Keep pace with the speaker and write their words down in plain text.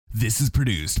This is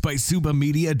produced by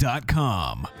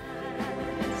SubaMedia.com.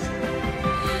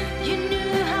 You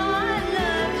knew how I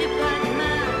loved you, but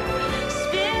my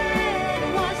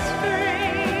spirit was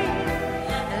free.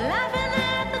 Laughing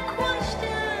at the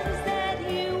questions that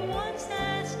you once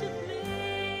asked of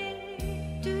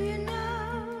me. Do you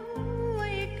know where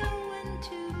you're going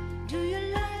to? Do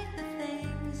you like the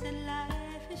things that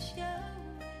life is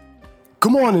showing?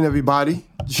 Good morning, everybody.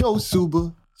 Joe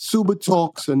Suba. Suba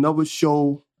Talks, another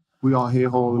show. We are here.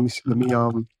 Hold on, let me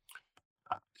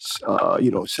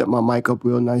set my mic up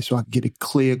real nice so I can get a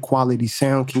clear quality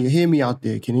sound. Can you hear me out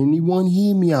there? Can anyone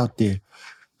hear me out there?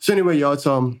 So anyway, y'all, it's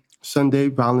Sunday,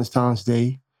 Valentine's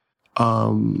Day,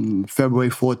 February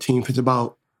 14th. It's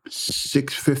about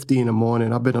 6:50 in the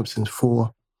morning. I've been up since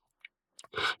 4.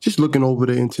 Just looking over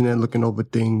the internet, looking over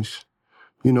things,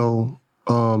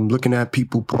 looking at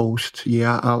people post.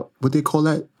 Yeah, what they call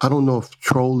that? I don't know if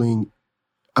trolling.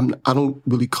 I don't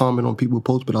really comment on people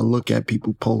posts, but I look at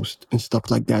people post and stuff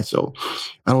like that. So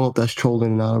I don't know if that's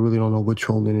trolling or not. I really don't know what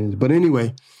trolling is. But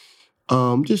anyway,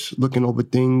 just looking over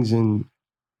things and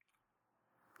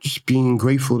just being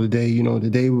grateful today. You know,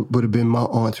 today would have been my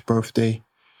aunt's birthday.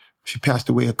 She passed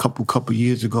away a couple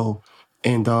years ago.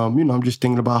 And, I'm just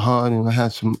thinking about her, and I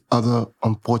had some other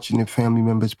unfortunate family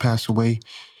members pass away.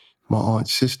 My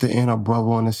aunt's sister and her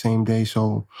brother on the same day.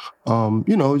 So,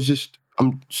 it's just,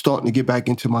 I'm starting to get back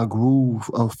into my groove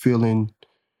of feeling,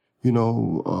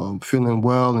 feeling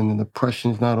well, and the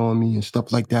depression's not on me and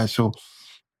stuff like that. So,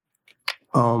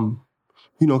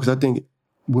 because I think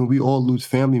when we all lose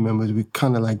family members, we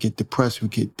kind of like get depressed, we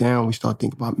get down, we start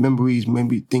thinking about memories,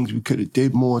 maybe things we could have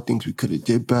did more, things we could have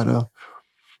did better.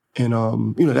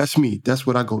 And, that's me. That's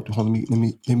what I go through. Hold on,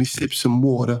 let me sip some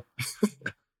water.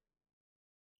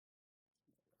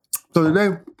 So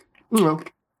today,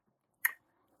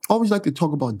 I always like to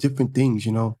talk about different things,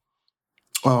 they had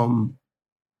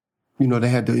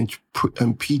the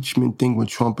impeachment thing with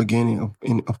Trump again,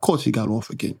 and of course he got off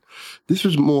again. This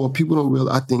was more, people don't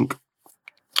realize,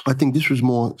 I think this was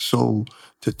more so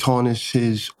to tarnish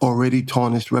his already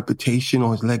tarnished reputation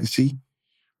or his legacy.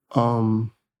 I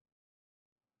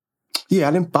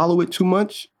didn't follow it too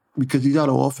much because he's out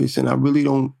of office and I really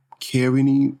don't care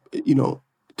it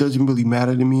doesn't really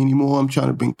matter to me anymore. I'm trying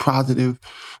to bring positive,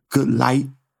 good light.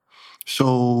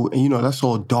 So, and that's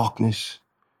all darkness.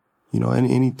 And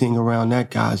anything around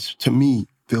that, guys, to me,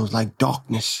 feels like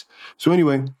darkness. So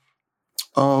anyway,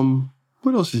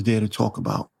 what else is there to talk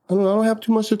about? I don't have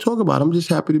too much to talk about. I'm just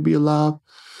happy to be alive.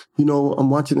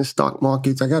 I'm watching the stock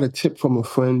markets. I got a tip from a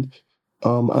friend. I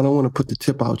don't want to put the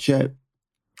tip out yet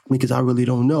because I really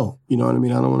don't know. You know what I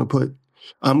mean?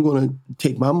 I'm going to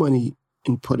take my money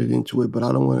and put it into it, but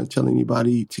I don't want to tell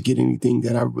anybody to get anything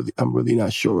that I'm really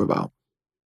not sure about.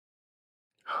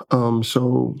 I'm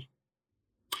not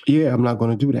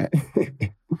going to do that.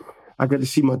 I got to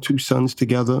see my 2 sons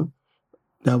together.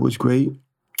 That was great.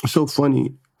 It's so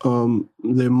funny.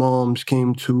 Their moms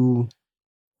came to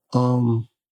my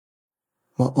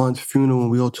aunt's funeral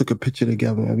and we all took a picture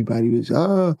together. Everybody was,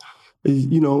 at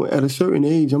a certain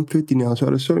age, I'm 50 now, so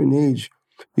at a certain age,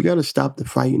 you got to stop the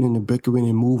fighting and the bickering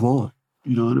and move on.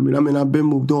 You know what I mean? I've been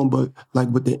moved on, but like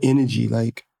with the energy,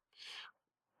 like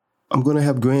I'm going to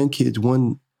have grandkids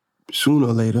one sooner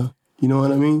or later. You know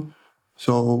what I mean?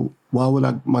 So why would I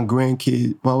let my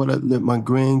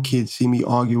grandkids see me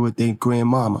argue with their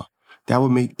grandmama? That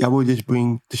would just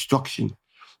bring destruction,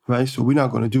 right? So we're not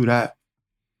going to do that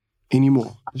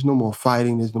anymore. There's no more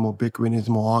fighting. There's no more bickering. There's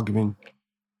no more arguing.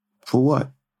 For what?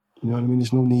 You know what I mean?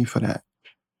 There's no need for that.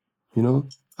 I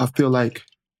feel like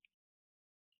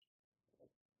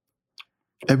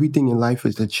everything in life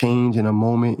is a change and a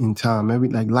moment in time.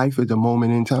 Life is a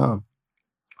moment in time.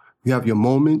 You have your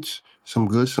moments, some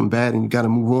good, some bad, and you got to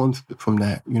move on from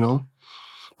that,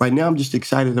 Right now, I'm just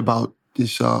excited about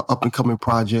this up-and-coming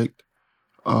project,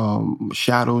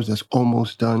 Shadows, that's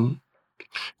almost done.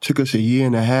 Took us 1.5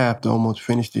 years to almost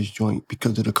finish this joint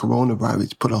because of the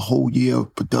coronavirus. Put a whole year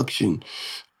of production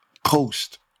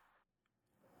post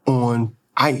on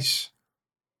ice.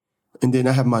 And then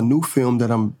I have my new film that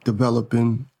I'm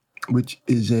developing, which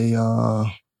is a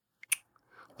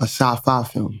sci-fi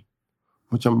film,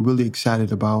 which I'm really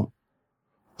excited about.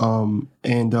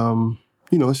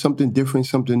 It's something different,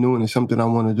 something new, and it's something I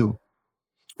want to do.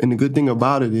 And the good thing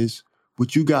about it is,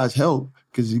 with you guys' help,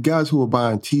 because you guys who are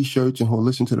buying T-shirts and who are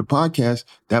listening to the podcast,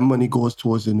 that money goes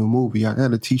towards the new movie. I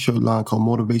got a T-shirt line called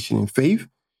Motivation and Faith,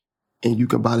 and you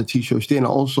can buy the T-shirts there. And I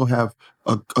also have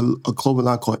a clothing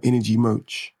line called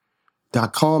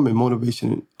EnergyMerch.com and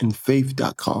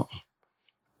MotivationandFaith.com.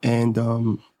 And,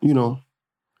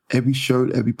 every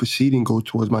shirt, every proceeding goes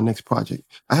towards my next project.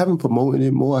 I haven't promoted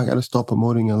it more. I got to start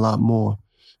promoting it a lot more,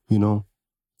 you know.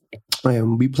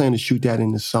 And we plan to shoot that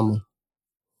in the summer.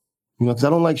 You know, because I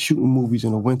don't like shooting movies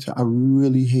in the winter. I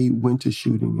really hate winter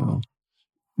shooting,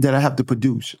 that I have to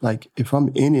produce. Like, if I'm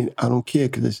in it, I don't care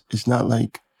because it's not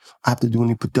like I have to do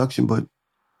any production. But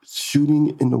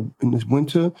shooting in this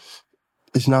winter,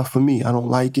 it's not for me. I don't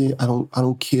like it. I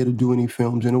don't care to do any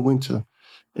films in the winter,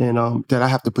 and that I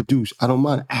have to produce. I don't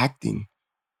mind acting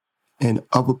in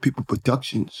other people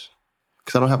productions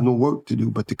because I don't have no work to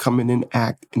do but to come in and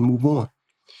act and move on.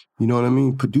 You know what I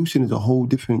mean? Producing is a whole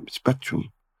different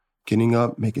spectrum. Getting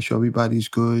up, making sure everybody's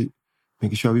good,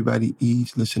 making sure everybody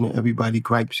eats, listening to everybody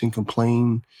gripes and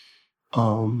complain,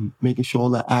 making sure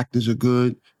all the actors are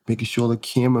good, making sure the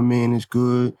cameraman is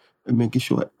good, and making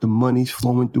sure the money's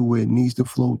flowing through where it needs to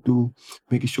flow through,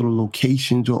 making sure the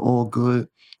locations are all good,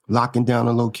 locking down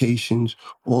the locations.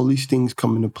 All these things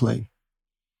come into play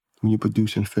when you're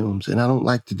producing films. And I don't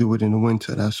like to do it in the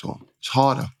winter, that's all. It's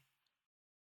harder.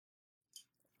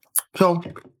 So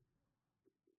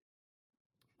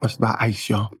that's about ice,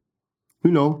 y'all. You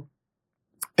know,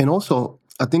 and also,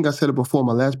 I think I said it before in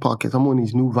my last podcast, I'm on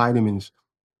these new vitamins.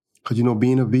 Because,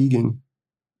 being a vegan,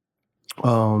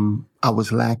 I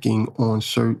was lacking on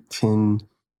certain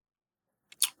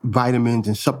vitamins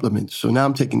and supplements. So now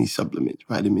I'm taking these supplements,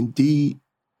 D3,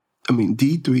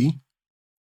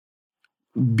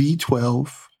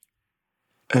 B12,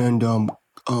 and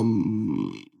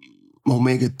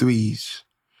omega 3s.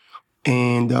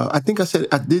 And I think I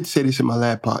did say this in my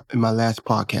last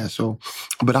podcast. So,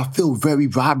 but I feel very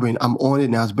vibrant. I'm on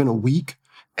it now. It's been a week,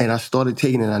 and I started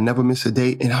taking it. I never miss a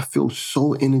day, and I feel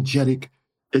so energetic.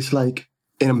 It's like,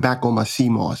 and I'm back on my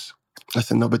CMOS.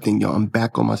 That's another thing, y'all. I'm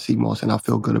back on my CMOS, and I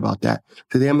feel good about that.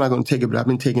 Today I'm not going to take it, but I've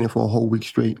been taking it for a whole week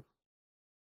straight.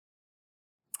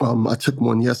 I took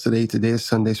one yesterday. Today is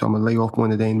Sunday, so I'm gonna lay off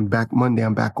one today, and back Monday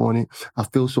I'm back on it. I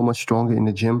feel so much stronger in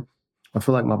the gym. I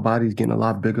feel like my body's getting a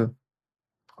lot bigger.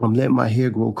 I'm letting my hair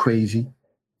grow crazy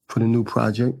for the new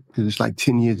project because it's like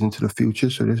 10 years into the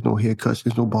future. So there's no haircuts,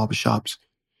 there's no barbershops.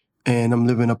 And I'm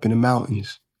living up in the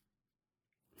mountains,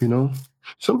 you know?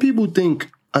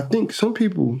 I think some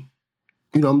people,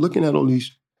 I'm looking at all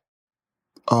these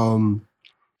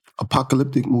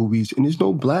apocalyptic movies and there's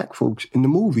no black folks in the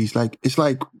movies. Like, it's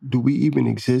like, do we even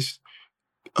exist?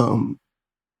 Did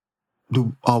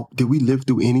we live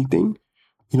through anything?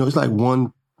 It's like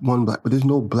one black, but there's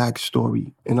no black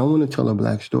story. And I want to tell a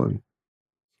black story.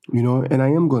 And I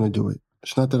am going to do it.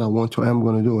 It's not that I want to, I am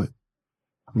going to do it.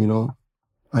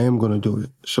 I am going to do it.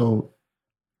 So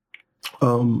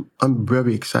I'm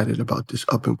very excited about this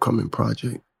up and coming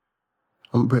project.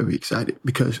 I'm very excited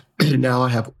because now I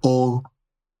have all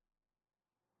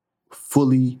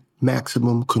fully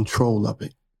maximum control of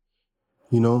it,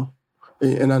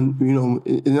 And I'm,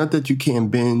 it's not that you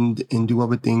can't bend and do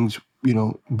other things,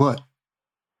 but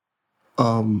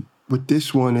with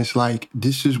this one, it's like,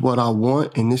 this is what I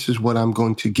want and this is what I'm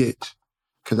going to get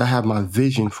because I have my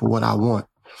vision for what I want.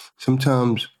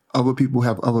 Sometimes other people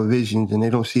have other visions and they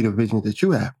don't see the vision that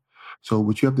you have. So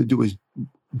what you have to do is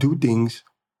do things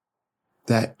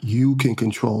that you can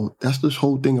control. That's this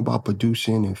whole thing about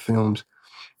producing and films.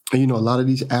 And, a lot of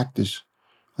these actors,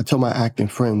 I tell my acting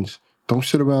friends, don't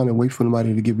sit around and wait for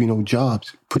nobody to give you no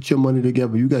jobs. Put your money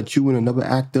together. You got you and another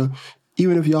actor.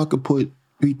 Even if y'all could put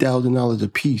 $3,000 a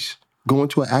piece, going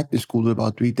to an acting school is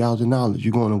about $3,000.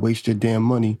 You're going to waste your damn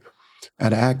money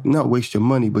at not waste your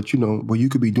money, but where you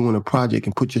could be doing a project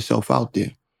and put yourself out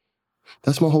there.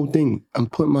 That's my whole thing. I'm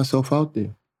putting myself out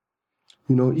there.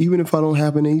 Even if I don't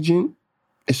have an agent,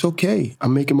 it's okay.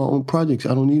 I'm making my own projects.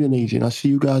 I don't need an agent. I'll see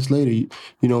you guys later.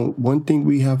 One thing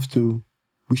we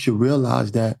should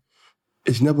realize that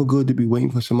it's never good to be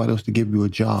waiting for somebody else to give you a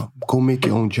job. Go make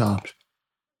your own jobs.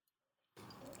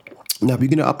 Now, if you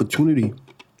get an opportunity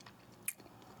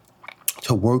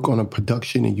to work on a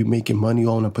production and you're making money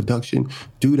on a production,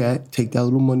 do that. Take that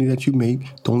little money that you make.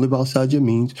 Don't live outside your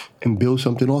means and build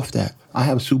something off that. I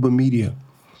have Suba Media,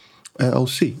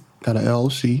 LLC. Got an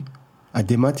LLC. I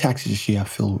did my taxes this year. I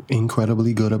feel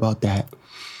incredibly good about that.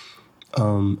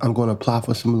 I'm going to apply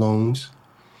for some loans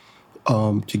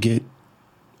to get,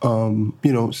 some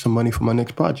money for my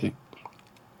next project.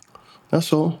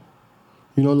 That's all.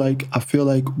 I feel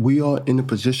like we are in a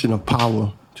position of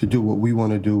power to do what we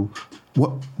want to do,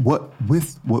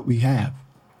 with what we have,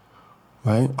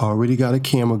 right? I already got a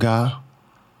camera guy.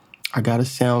 I got a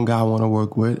sound guy I want to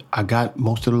work with. I got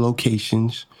most of the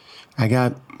locations. I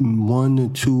got 1 or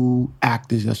 2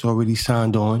 actors that's already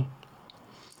signed on,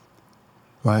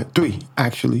 right? 3,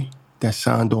 actually, that's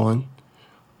signed on.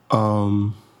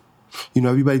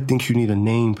 Everybody thinks you need a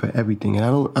name for everything, and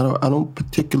I don't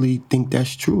particularly think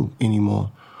that's true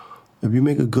anymore. If you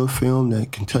make a good film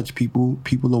that can touch people,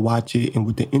 people will watch it, and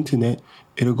with the internet,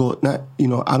 it'll go. Not,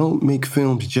 I don't make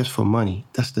films just for money.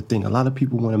 That's the thing. A lot of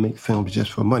people want to make films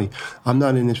just for money. I'm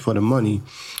not in this for the money.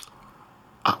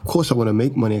 Of course, I want to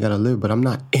make money. I gotta live, but I'm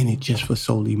not in it just for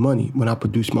solely money. When I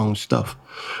produce my own stuff,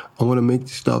 I want to make the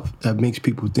stuff that makes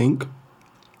people think,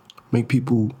 make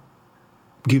people,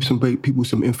 give some people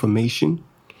some information,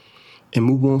 and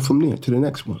move on from there to the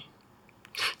next one.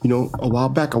 A while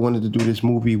back, I wanted to do this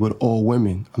movie with all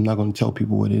women. I'm not going to tell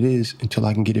people what it is until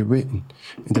I can get it written.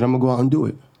 And then I'm going to go out and do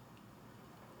it.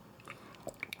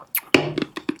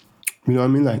 You know what I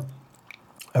mean? Like,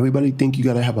 everybody think you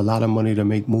got to have a lot of money to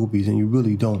make movies, and you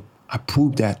really don't. I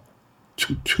proved that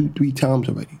 3 times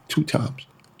already. 2 times.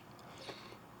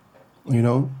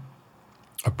 I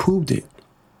proved it.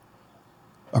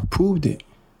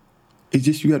 It's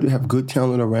just you got to have good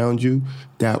talent around you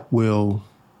that will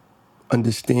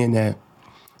understand that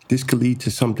this could lead to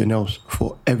something else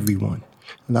for everyone.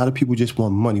 A lot of people just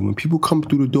want money. When people come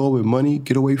through the door with money,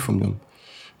 get away from them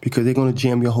because they're going to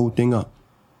jam your whole thing up.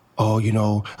 Oh,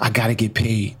 I got to get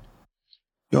paid.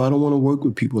 I don't want to work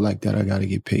with people like that. I got to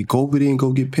get paid. Go over there and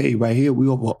go get paid. Right here, we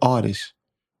all artists,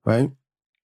 right?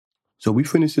 So we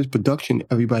finish this production,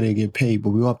 everybody will get paid,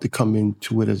 but we all have to come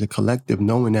into it as a collective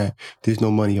knowing that there's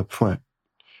no money up front.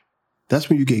 That's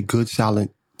when you get good, solid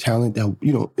talent that,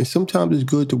 and sometimes it's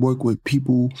good to work with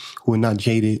people who are not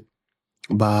jaded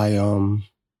by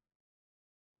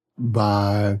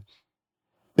the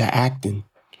acting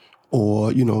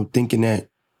or, thinking that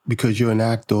because you're an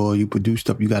actor or you produce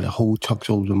stuff, you got a whole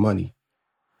truckloads of money.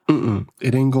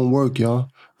 It ain't gonna work, y'all.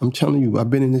 I'm telling you, I've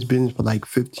been in this business for like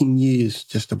 15 years,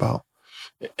 just about.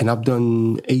 And I've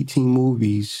done 18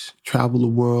 movies, travel the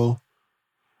world,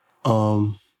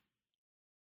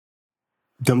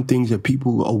 done things that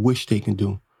people wish they can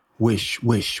do. Wish.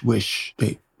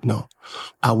 No.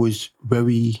 I was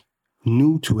very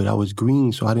new to it. I was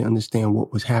green, so I didn't understand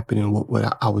what was happening,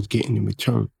 what I was getting in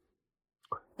return.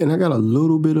 And I got a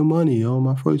little bit of money, yo.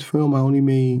 My first film, I only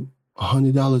made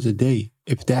 $100 a day,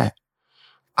 if that.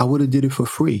 I would have did it for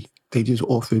free. They just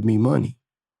offered me money.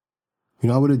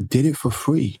 I would have did it for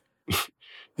free.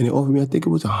 And they offered me, I think it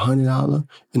was $100.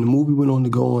 And the movie went on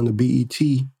to go on the BET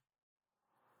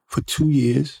for 2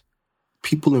 years.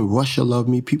 People in Russia love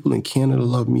me. People in Canada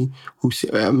love me.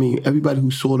 Everybody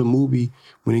who saw the movie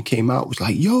when it came out was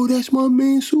like, yo, that's my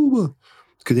man Suba.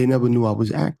 Because they never knew I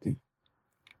was acting.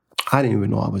 I didn't even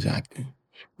know I was acting.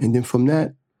 And then from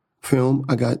that film,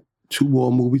 I got 2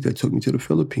 war movies that took me to the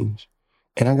Philippines.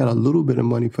 And I got a little bit of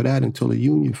money for that until the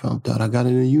union found out. I got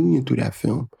in the union through that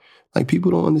film. Like, people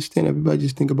don't understand. Everybody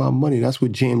just think about money. That's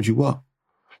what jams you up.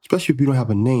 Especially if you don't have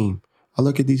a name. I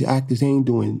look at these actors, they ain't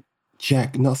doing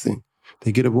jack nothing.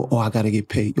 They get over, I got to get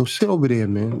paid. Yo, sit over there,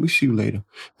 man. We see you later.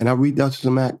 And I reached out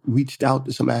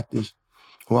to some actors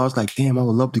who I was like, damn, I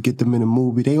would love to get them in a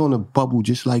movie. They on a bubble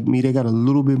just like me. They got a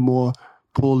little bit more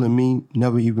pull than me,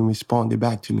 never even responded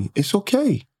back to me. It's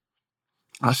okay.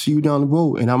 I'll see you down the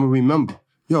road, and I'm going to remember.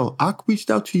 Yo, I reached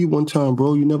out to you one time,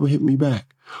 bro. You never hit me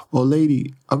back. Or,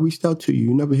 lady, I reached out to you.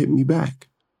 You never hit me back.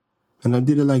 And I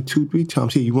did it like 2, 3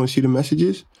 times. Hey, you want to see the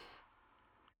messages?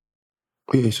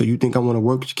 Yeah, so you think I want to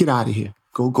work? Just get out of here.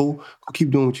 Go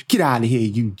keep doing what you... Get out of here,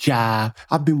 you jive.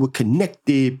 I've been with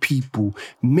connected people,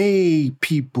 made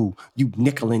people, you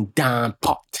nickel and dime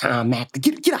part-time actor.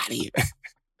 Get out of here.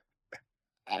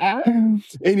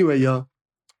 Anyway, y'all.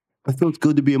 It feels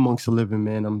good to be amongst the living,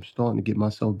 man. I'm starting to get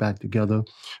myself back together.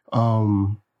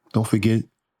 Don't forget,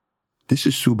 this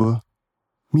is Suba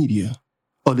Media.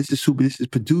 Oh, this is Suba. This is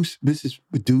produced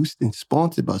and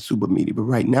sponsored by Suba Media. But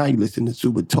right now, you listen to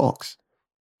Suba Talks.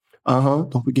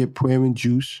 Don't forget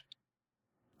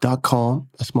prayerandjuice.com.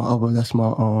 That's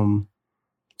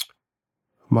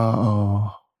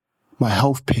my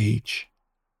health page.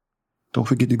 Don't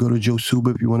forget to go to Joe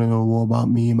Suba if you want to know more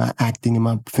about me and my acting and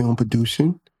my film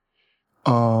producing.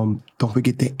 Don't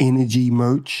forget the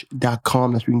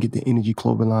energymerch.com. That's where you can get the energy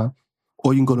clothing line.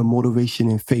 Or you can go to Motivation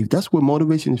and Faith. That's where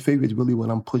Motivation and Faith is really what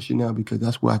I'm pushing now, because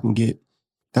that's where I can get,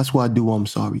 that's what I do.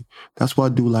 That's why I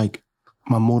do like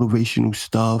my motivational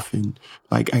stuff. And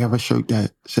like I have a shirt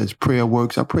that says prayer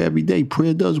works. I pray every day.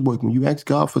 Prayer does work. When you ask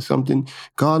God for something,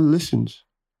 God listens.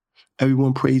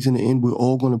 Everyone prays in the end. We're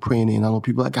all going to pray in the end. I know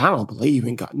people are like, I don't believe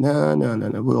in God. No.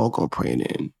 We're all going to pray in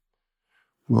the end.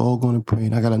 We're all going to pray.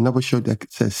 And I got another shirt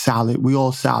that says solid. We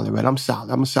all solid, right? I'm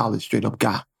solid. I'm a solid, straight up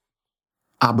guy.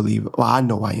 I believe it. Well, I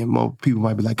know I am. More people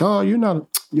might be like, oh, you're not.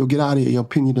 Yo, get out of here. Your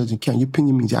opinion doesn't count. Your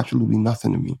opinion means absolutely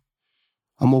nothing to me.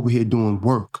 I'm over here doing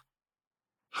work.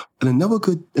 And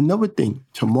another thing,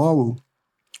 tomorrow,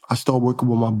 I start working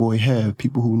with my boy Hev.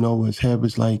 People who know us, Hev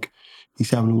is like, he's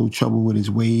having a little trouble with his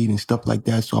weight and stuff like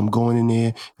that. So I'm going in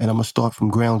there and I'm going to start from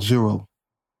ground zero.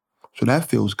 So that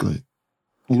feels good.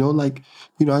 I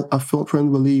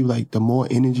firmly believe like the more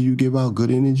energy you give out,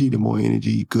 good energy, the more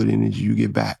energy, good energy you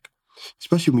get back.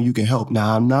 Especially when you can help.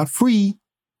 Now, I'm not free.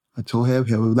 I told Hev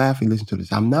was laughing, listen to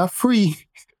this. I'm not free.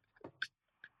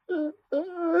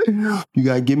 You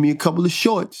got to give me a couple of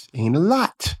shorts. Ain't a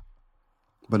lot.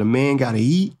 But a man got to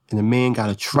eat and a man got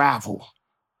to travel.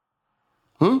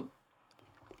 You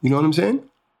know what I'm saying?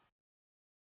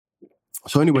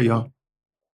 So anyway, y'all,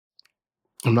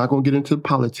 I'm not going to get into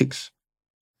politics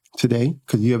today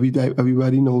because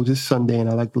everybody knows it's Sunday and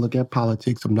I like to look at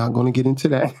politics. I'm not going to get into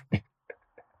that.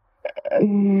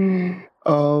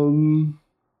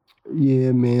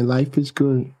 Yeah, man, life is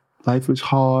good. Life is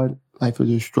hard. Life is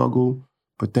a struggle.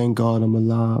 But thank God I'm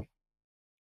alive.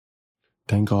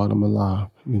 Thank God I'm alive,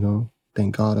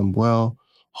 Thank God I'm well.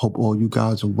 Hope all you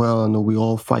guys are well. I know we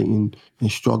all fighting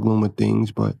and struggling with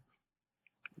things, but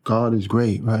God is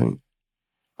great, right?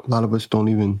 A lot of us don't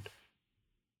even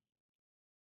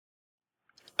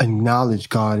acknowledge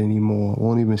God anymore.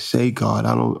 Won't even say God.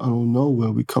 I don't know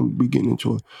where we getting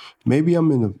into it. Maybe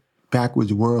I'm in a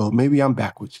backwards world. Maybe I'm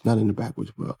backwards, not in the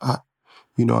backwards world. I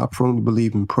firmly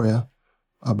believe in prayer.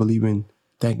 I believe in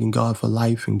thanking God for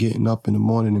life and getting up in the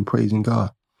morning and praising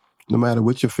God. No matter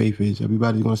what your faith is,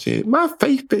 everybody's going to say, my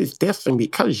faith is this, and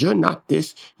because you're not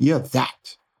this, you're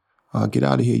that. Get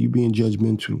out of here. You're being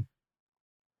judgmental.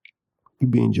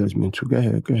 Go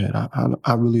ahead.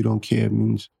 I really don't care. It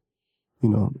means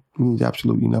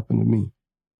absolutely nothing to me.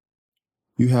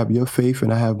 You have your faith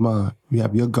and I have mine. You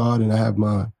have your God and I have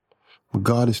mine. But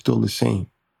God is still the same,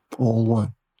 all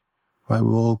one. Right?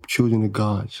 We're all children of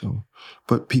God. So,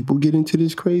 but people get into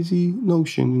this crazy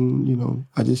notion, and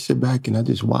I just sit back and I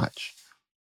just watch.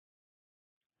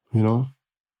 I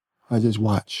just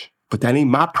watch. But that ain't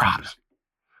my problem.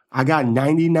 I got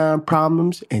 99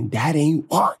 problems, and that ain't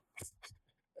one.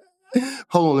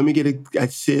 Hold on, let me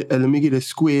get a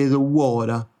squeeze of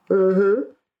water. Oh,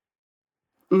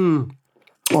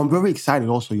 I'm very excited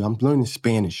also, y'all. I'm learning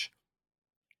Spanish.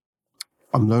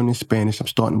 I'm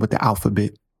starting with the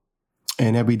alphabet.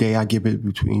 And every day I give it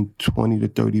between 20 to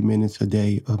 30 minutes a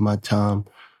day of my time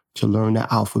to learn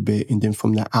the alphabet. And then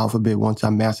from the alphabet, once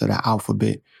I master the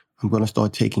alphabet, I'm going to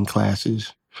start taking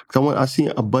classes. I see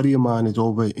a buddy of mine is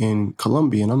over in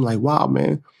Colombia, and I'm like, wow,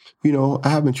 man, I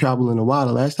haven't traveled in a while.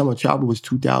 The last time I traveled was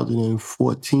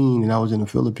 2014, and I was in the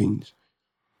Philippines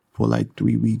for like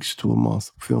 3 weeks to a month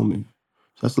filming.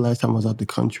 So that's the last time I was out the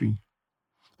country.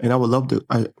 And I would love to,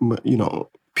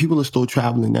 people are still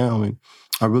traveling now, and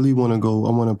I really want to go. I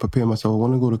want to prepare myself. I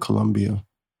want to go to Colombia.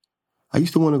 I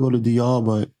used to want to go to DR,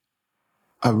 but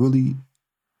I really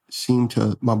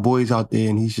my boy's out there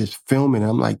and he's just filming.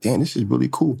 And I'm like, damn, this is really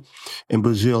cool. In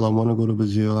Brazil, I want to go to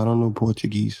Brazil. I don't know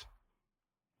Portuguese,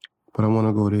 but I want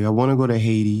to go there. I want to go to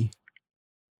Haiti.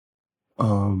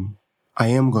 I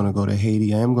am going to go to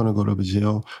Haiti. I am going to go to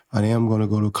Brazil. I am going to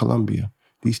go to Colombia.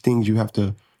 These things you have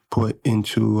to put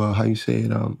into, how you say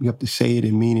it? You have to say it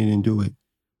and mean it and do it.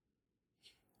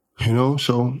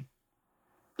 So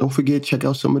don't forget, check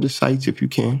out some of the sites if you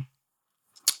can.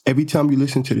 Every time you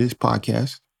listen to this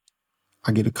podcast,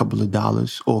 I get a couple of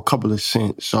dollars or a couple of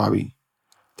cents. Sorry.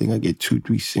 I think I get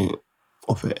 2-3 cents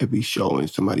off of every show and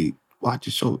somebody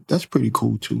watches. So that's pretty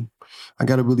cool too. I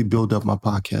got to really build up my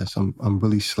podcast. I'm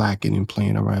really slacking and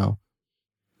playing around.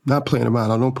 Not playing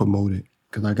around. I don't promote it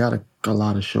because I got a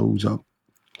lot of shows up.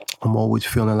 I'm always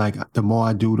feeling like the more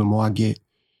I do, the more I get.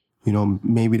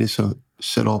 Maybe this will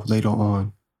set off later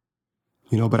on.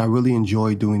 But I really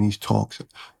enjoy doing these talks.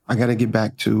 I got to get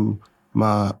back to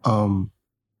my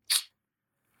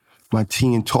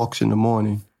tea and talks in the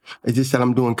morning. It's just that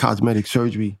I'm doing cosmetic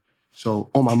surgery. So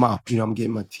on my mouth, I'm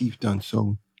getting my teeth done.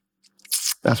 So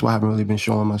that's why I haven't really been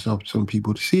showing myself. Some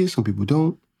people to see it, some people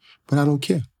don't, but I don't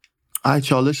care. All right,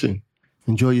 y'all, listen.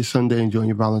 Enjoy your Sunday, enjoy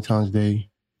your Valentine's Day.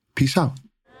 Peace out.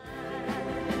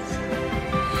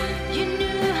 You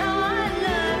knew how I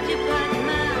loved you, but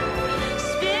my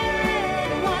spirit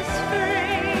was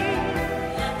free.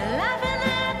 Laughing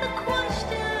at the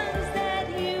questions that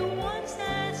you once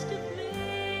asked of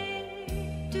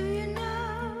me. Do you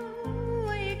know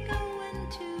where you're going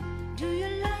to? Do you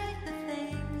like the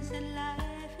things that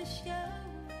life is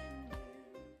showing you?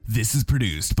 This is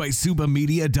produced by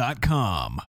SubaMedia.com.